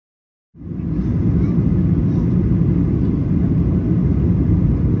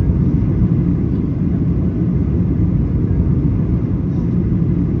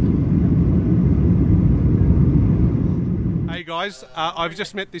guys, I've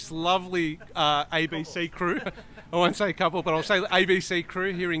just met this lovely ABC crew. I won't say couple, but I'll say ABC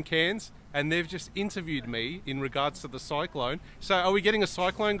crew here in Cairns, and they've just interviewed me in regards to the cyclone. So are we getting a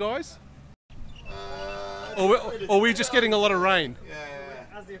cyclone, guys? Or are we just getting a lot of rain? Yeah.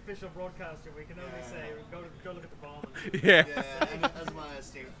 As the official broadcaster, we can only say, go look at the bomb. Yeah. And as my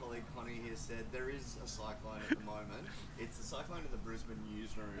esteemed colleague Connie here said, there is a cyclone at the moment. It's the cyclone in the Brisbane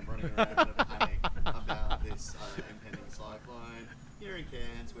newsroom running around in a panic about this impending cyclone. Here in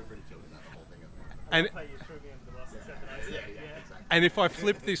Cairns, we're pretty chilled about the whole thing at the moment. And You threw me under the bus and said that I said, Exactly. And if I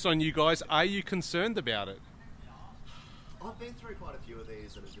flip this on you guys, are you concerned about it? I've been through quite a few of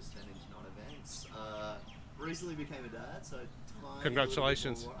these that have just turned into non-events. Recently became a dad, so tiny.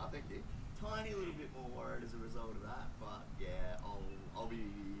 Congratulations. Little bit more, thank you. Tiny little bit more worried as a result of that, but yeah, I'll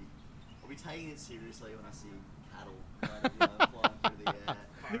be taking it seriously when I see cattle flying through the air.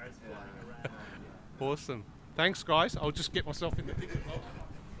 Cars flying around. Awesome. Thanks, guys. I'll just get myself in the ticket box.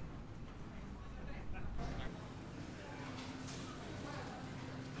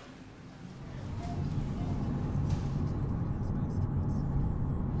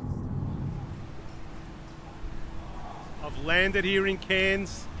 I've landed here in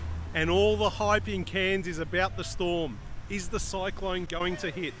Cairns, and all the hype in Cairns is about the storm. Is the cyclone going to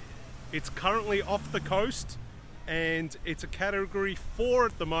hit? It's currently off the coast, and it's a category 4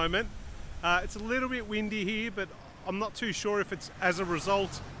 at the moment. It's a little bit windy here, but I'm not too sure if it's as a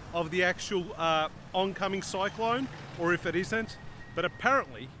result of the actual oncoming cyclone or if it isn't. But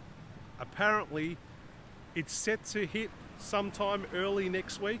apparently it's set to hit sometime early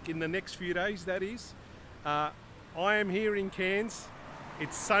next week, in the next few days, that is. I am here in Cairns.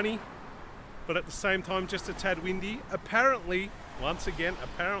 It's sunny, but at the same time just a tad windy. Apparently, once again,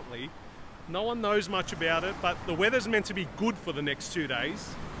 no one knows much about it, but the weather's meant to be good for the next 2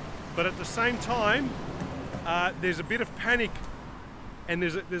 days. But at the same time, there's a bit of panic, and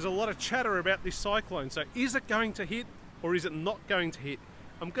there's a lot of chatter about this cyclone. So is it going to hit or is it not going to hit?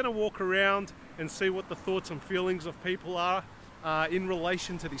 I'm going to walk around and see what the thoughts and feelings of people are in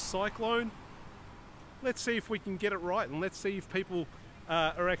relation to this cyclone. Let's see if we can get it right, and let's see if people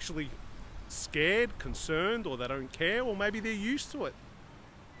are actually scared, concerned, or they don't care, or maybe they're used to it.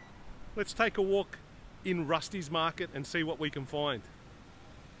 Let's take a walk in Rusty's Market and see what we can find.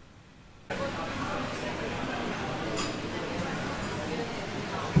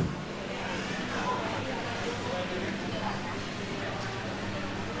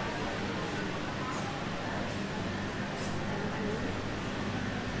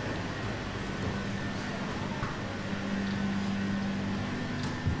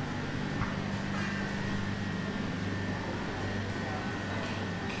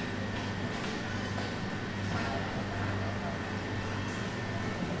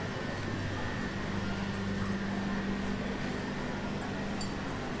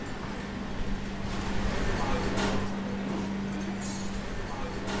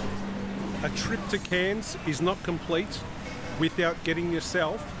 A trip to Cairns is not complete without getting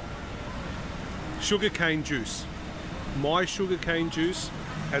yourself sugarcane juice. My sugarcane juice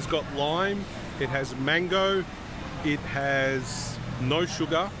has got lime, it has mango, it has no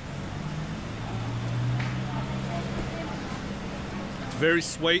sugar. It's very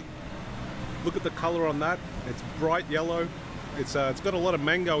sweet. Look at the colour on that. It's bright yellow. It's got a lot of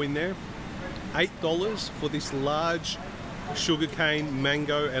mango in there. $8 for this large sugarcane,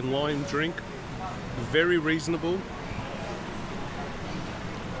 mango and lime drink. Very reasonable.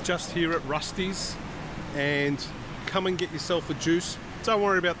 Just here at Rusty's, and come and get yourself a juice. Don't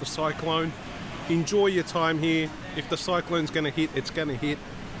worry about the cyclone. Enjoy your time here. If the cyclone's going to hit, it's going to hit.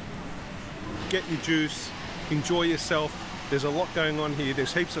 Get your juice, enjoy yourself. There's a lot going on here.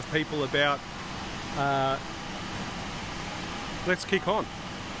 There's heaps of people about. Let's kick on.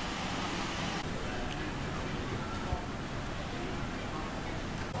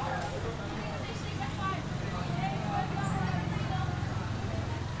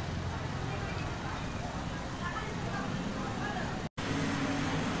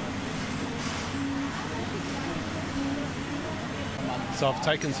 So I've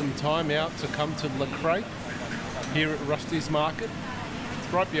taken some time out to come to Le Crepe here at Rusty's Market.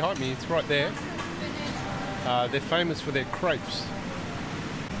 It's right behind me, it's right there. They're famous for their crepes.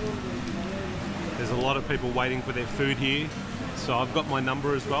 There's a lot of people waiting for their food here, so I've got my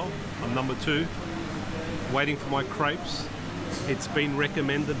number as well. I'm number 2, waiting for my crepes. It's been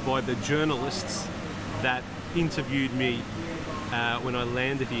recommended by the journalists that interviewed me when I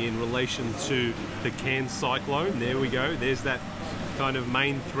landed here in relation to the Cairns cyclone. There we go, there's that kind of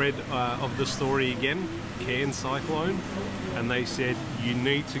main thread of the story again, Cairns cyclone, and they said you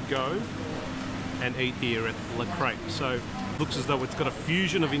need to go and eat here at Le Crepe. So Looks as though it's got a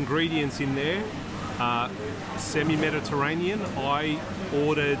fusion of ingredients in there. Semi-Mediterranean. I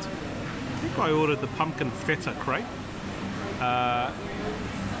think I ordered the pumpkin feta crepe.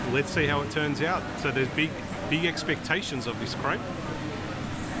 Let's see how it turns out. So there's big expectations of this crepe.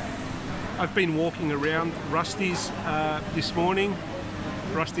 I've been walking around Rusty's this morning,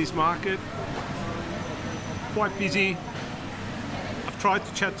 Rusty's market. Quite busy. I've tried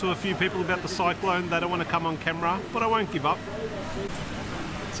to chat to a few people about the cyclone. They don't want to come on camera, but I won't give up.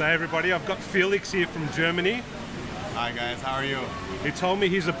 So everybody, I've got Felix here from Germany. Hi guys, how are you? He told me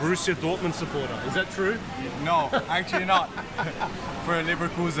he's a Borussia Dortmund supporter. Is that true? No, actually not. For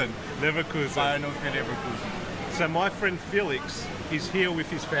Leverkusen. Leverkusen. Bayern for Leverkusen. So my friend Felix is here with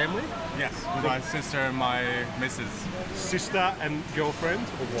his family. Yes, with my sister and my missus. Sister and girlfriend,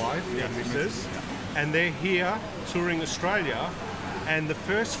 or wife, Yes, and missus. missus, yeah. And they're here touring Australia. And the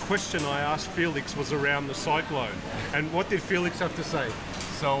first question I asked Felix was around the cyclone. And what did Felix have to say?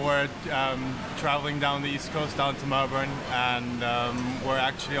 So we're traveling down the east coast down to Melbourne, and we're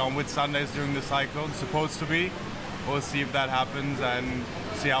actually on Whitsundays during the cyclone, supposed to be. We'll see if that happens and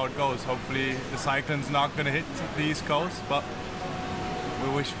see how it goes. Hopefully the cyclone's not going to hit the east coast, but we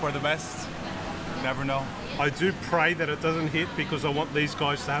wish for the best. Never know. I do pray that it doesn't hit because I want these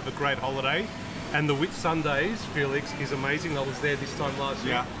guys to have a great holiday. And the Whitsundays, Felix, is amazing. I was there this time last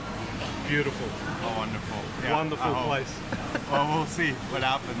year. Yeah. Beautiful. Oh, wonderful. Yeah, Wonderful I hope. place. Well, we'll see what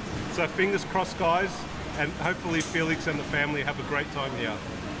happens. So fingers crossed, guys. And hopefully Felix and the family have a great time here.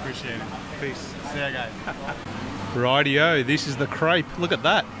 Appreciate it. Peace. See ya, guys. Rightio, this is the crepe. Look at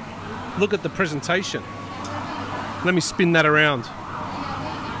that. Look at the presentation. Let me spin that around.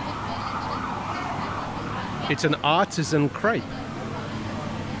 It's an artisan crepe.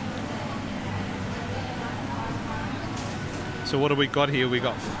 So what do we got here? We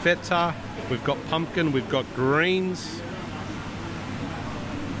got feta, we've got pumpkin, we've got greens.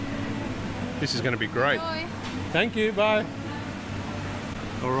 This is going to be great. Enjoy. Thank you, bye.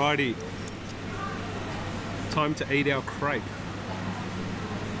 Alrighty. Time to eat our crepe.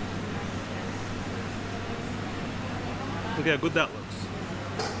 Look how good that looks.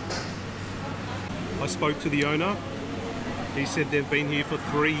 I spoke to the owner. He said they've been here for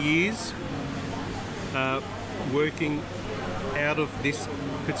 3 years, working out of this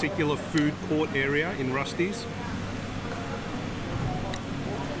particular food court area in Rusty's.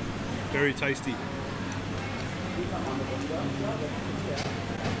 Very tasty.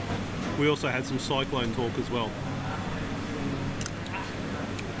 We also had some cyclone talk as well.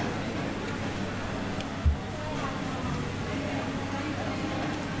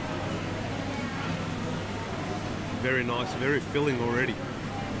 Very nice, very filling already.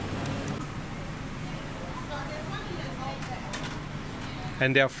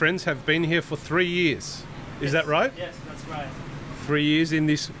 And our friends have been here for 3 years. Is that right? Yes, that's right. 3 years in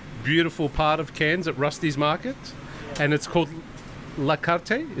this beautiful part of Cairns at Rusty's Market. And it's called La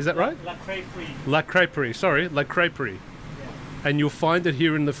Carte, is that right? La Creperie. La Creperie, sorry, La Creperie. Yeah. And you'll find it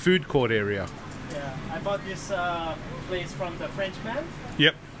here in the food court area. Yeah. I bought this place from the Frenchman.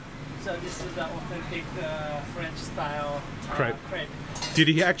 Yep. So this is the authentic French style Crepe. crepe. Did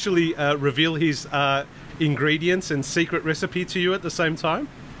he actually reveal his ingredients and secret recipe to you at the same time?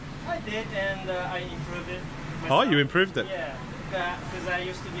 I did, and I improved it myself. Oh, you improved it? Yeah, because I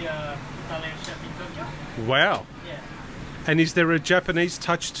used to be a Italian chef in Tokyo. Wow. Yeah. And is there a Japanese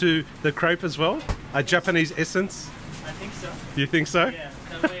touch to the crepe as well? A Japanese essence? I think so. You think so? Yeah,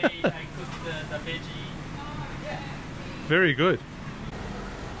 the way I cook the veggie. Very good.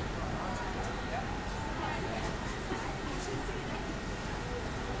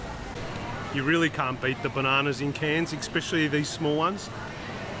 You really can't beat the bananas in Cairns, especially these small ones.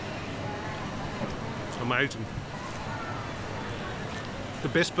 Amazing. The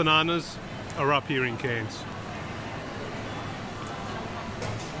best bananas are up here in Cairns.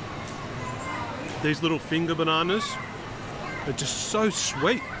 These little finger bananas are just so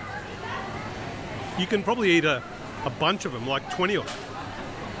sweet. You can probably eat a bunch of them, like 20 of them.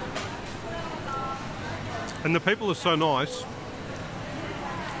 And the people are so nice.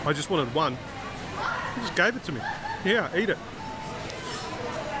 I just wanted one. He just gave it to me. Yeah, eat it.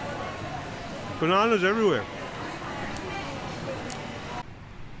 Bananas everywhere.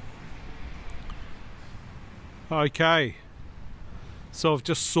 Okay. So I've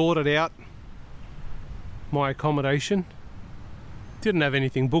just sorted out my accommodation. Didn't have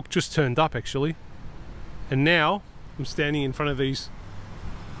anything booked, just turned up actually. And now I'm standing in front of these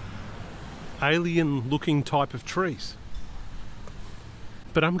alien looking type of trees.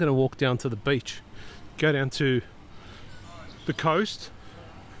 But I'm going to walk down to the beach, go down to the coast,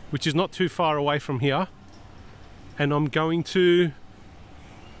 which is not too far away from here, and I'm going to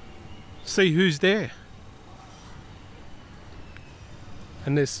see who's there.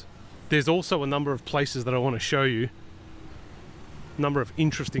 And there's also a number of places that I want to show you, a number of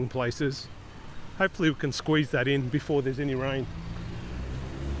interesting places. Hopefully we can squeeze that in before there's any rain.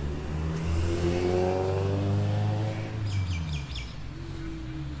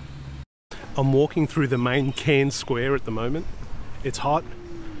 I'm walking through the main Cairns square at the moment. It's hot,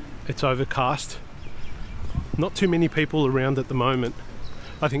 it's overcast, not too many people around at the moment.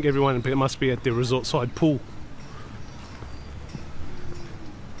 I think everyone must be at their resort side pool.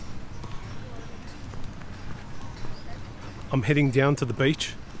 I'm heading down to the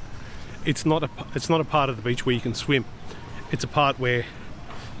beach. It's not a part of the beach where you can swim. It's a part where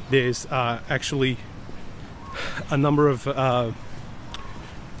there's actually a number of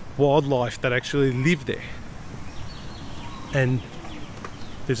wildlife that actually live there, and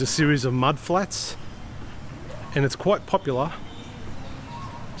there's a series of mud flats, and it's quite popular.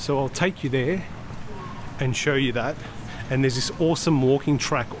 So I'll take you there and show you that. And there's this awesome walking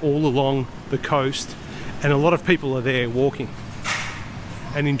track all along the coast, and a lot of people are there walking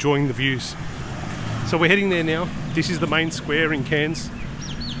and enjoying the views. So we're heading there now. This is the main square in Cairns.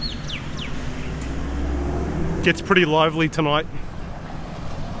 Gets pretty lively tonight.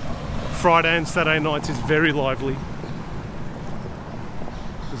 Friday and Saturday nights is very lively.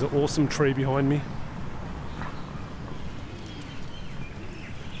 There's an awesome tree behind me.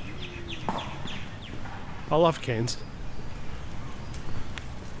 I love Cairns.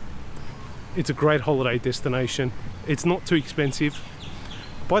 It's a great holiday destination. It's not too expensive.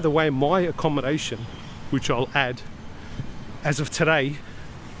 By the way, my accommodation, which I'll add, as of today,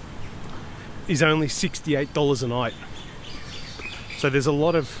 is only $68 a night. So there's a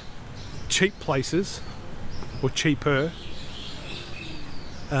lot of cheap places, or cheaper,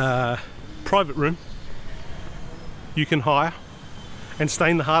 private room you can hire and stay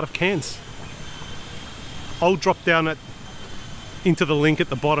in the heart of Cairns. I'll drop down into the link at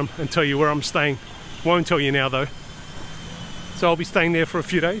the bottom and tell you where I'm staying. Won't tell you now though. So I'll be staying there for a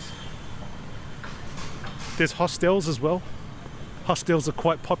few days. There's hostels as well. Hostels are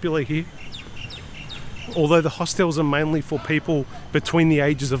quite popular here, although the hostels are mainly for people between the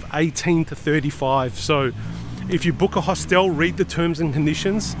ages of 18 to 35. So if you book a hostel, read the terms and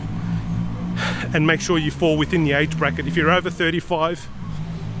conditions and make sure you fall within the age bracket. If you're over 35,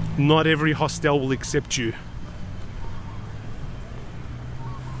 not every hostel will accept you.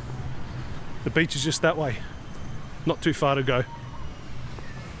 The beach is just that way, not too far to go.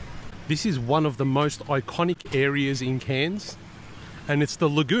 This is one of the most iconic areas in Cairns, and it's the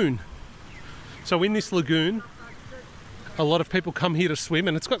lagoon. So in this lagoon, a lot of people come here to swim,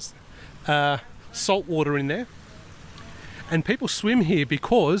 and it's got salt water in there. And people swim here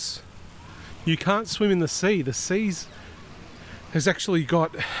because you can't swim in the sea. The sea has actually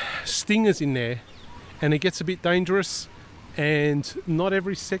got stingers in there, and it gets a bit dangerous, and not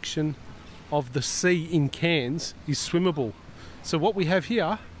every section of the sea in Cairns is swimmable. So what we have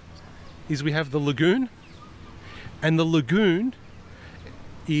here is we have the lagoon, and the lagoon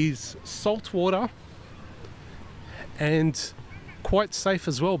is salt water and quite safe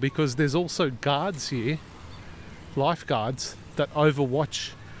as well, because there's also guards here, lifeguards, that overwatch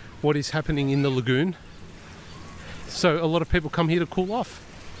what is happening in the lagoon. So a lot of people come here to cool off,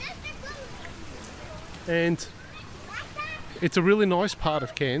 and it's a really nice part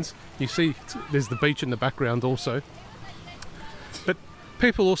of Cairns. You see there's the beach in the background also, but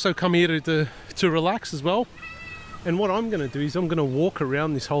people also come here to relax as well. And what I'm going to do is I'm going to walk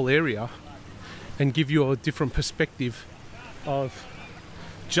around this whole area and give you a different perspective of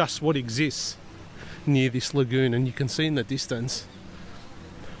just what exists near this lagoon. And you can see in the distance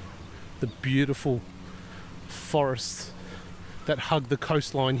the beautiful forests that hug the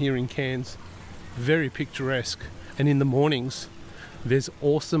coastline here in Cairns. Very picturesque. And in the mornings there's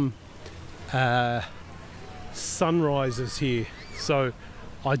awesome sunrises here. So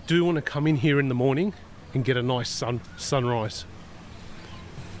I do want to come in here in the morning and get a nice sunrise.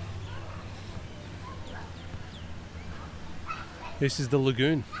 This is the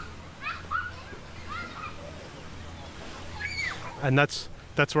lagoon, and that's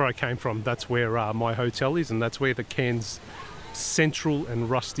where I came from. That's where my hotel is, and that's where the Cairns Central and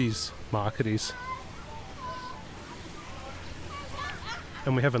Rusty's market is.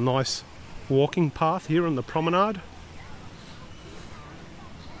 And we have a nice walking path here on the promenade,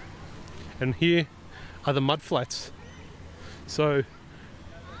 and here are the mud flats. So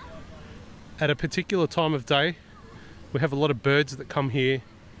at a particular time of day, we have a lot of birds that come here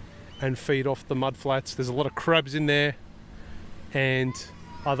and feed off the mud flats. There's a lot of crabs in there and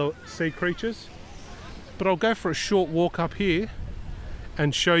other sea creatures, but I'll go for a short walk up here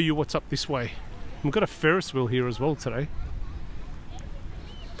and show you what's up this way. We've got a Ferris wheel here as well today,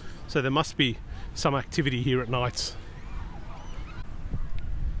 so there must be some activity here at nights.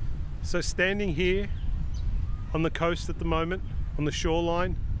 So standing here on the coast at the moment, on the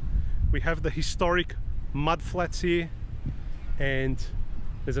shoreline, we have the historic mud flats here, and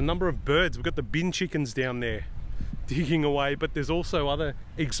there's a number of birds. We've got the bin chickens down there digging away, but there's also other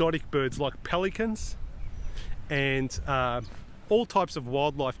exotic birds like pelicans and all types of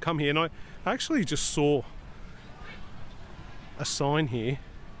wildlife come here. And I actually just saw a sign here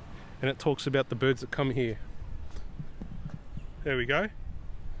and it talks about the birds that come here. There we go.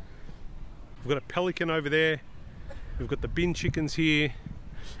 We've got a pelican over there, we've got the bin chickens here,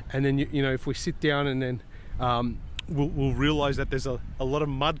 and then you know, if we sit down and then we'll realize that there's a lot of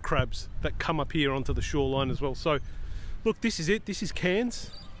mud crabs that come up here onto the shoreline as well. So look, this is it. This is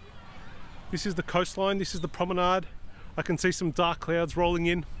Cairns. This is the coastline. This is the promenade. I can see some dark clouds rolling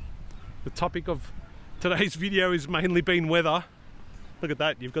in. The topic of today's video is mainly been weather. Look at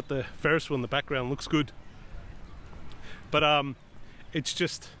that. You've got the Ferris wheel in the background. Looks good. But it's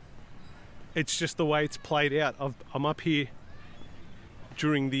just the way it's played out. I'm up here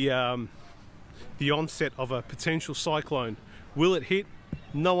during the onset of a potential cyclone. Will it hit?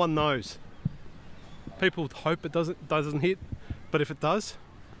 No one knows. People hope it doesn't hit, but if it does,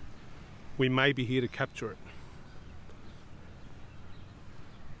 we may be here to capture it.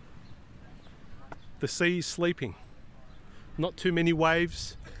 The sea is sleeping. Not too many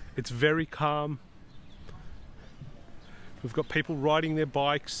waves. It's very calm. We've got people riding their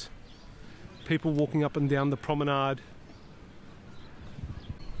bikes, people walking up and down the promenade.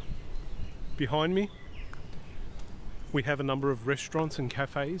 Behind me, we have a number of restaurants and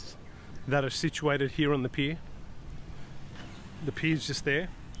cafes that are situated here on the pier. The pier's just there,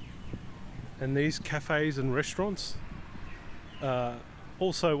 and these cafes and restaurants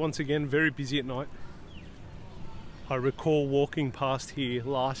also, once again, very busy at night. I recall walking past here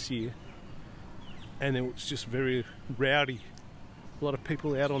last year and it was just very rowdy. A lot of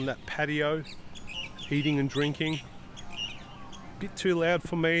people out on that patio eating and drinking. Bit too loud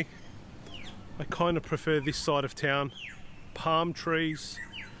for me. I kind of prefer this side of town. Palm trees,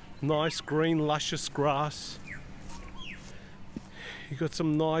 nice green luscious grass. You've got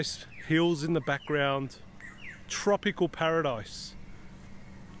some nice hills in the background. Tropical paradise.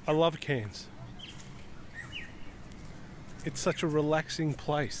 I love Cairns. It's such a relaxing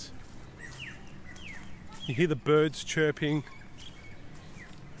place. You hear the birds chirping.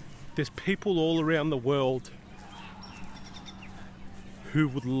 There's people all around the world who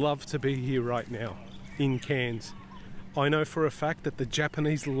would love to be here right now in Cairns. I know for a fact that the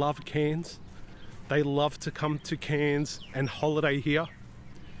Japanese love Cairns. They love to come to Cairns and holiday here.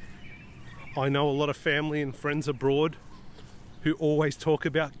 I know a lot of family and friends abroad who always talk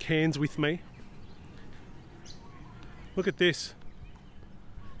about Cairns with me. Look at this.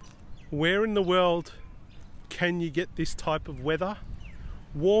 Where in the world can you get this type of weather?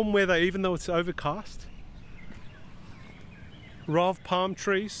 Warm weather even though it's overcast. Row of palm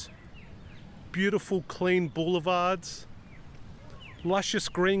trees, beautiful clean boulevards, luscious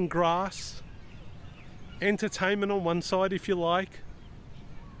green grass, entertainment on one side if you like.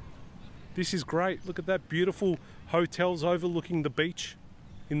 This is great. Look at that, beautiful hotels overlooking the beach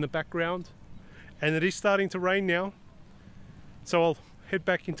in the background. And it is starting to rain now, so I'll head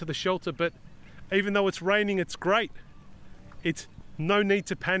back into the shelter. But even though it's raining, it's great. It's no need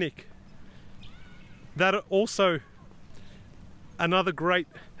to panic. That also, another great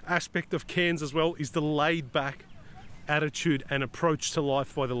aspect of Cairns as well is the laid back attitude and approach to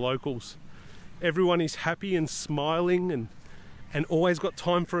life by the locals. Everyone is happy and smiling and always got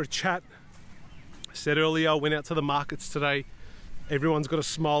time for a chat. I said earlier, I went out to the markets today. Everyone's got a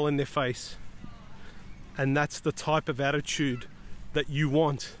smile on their face. And that's the type of attitude that you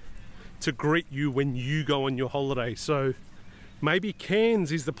want to greet you when you go on your holiday. So maybe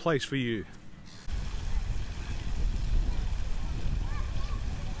Cairns is the place for you.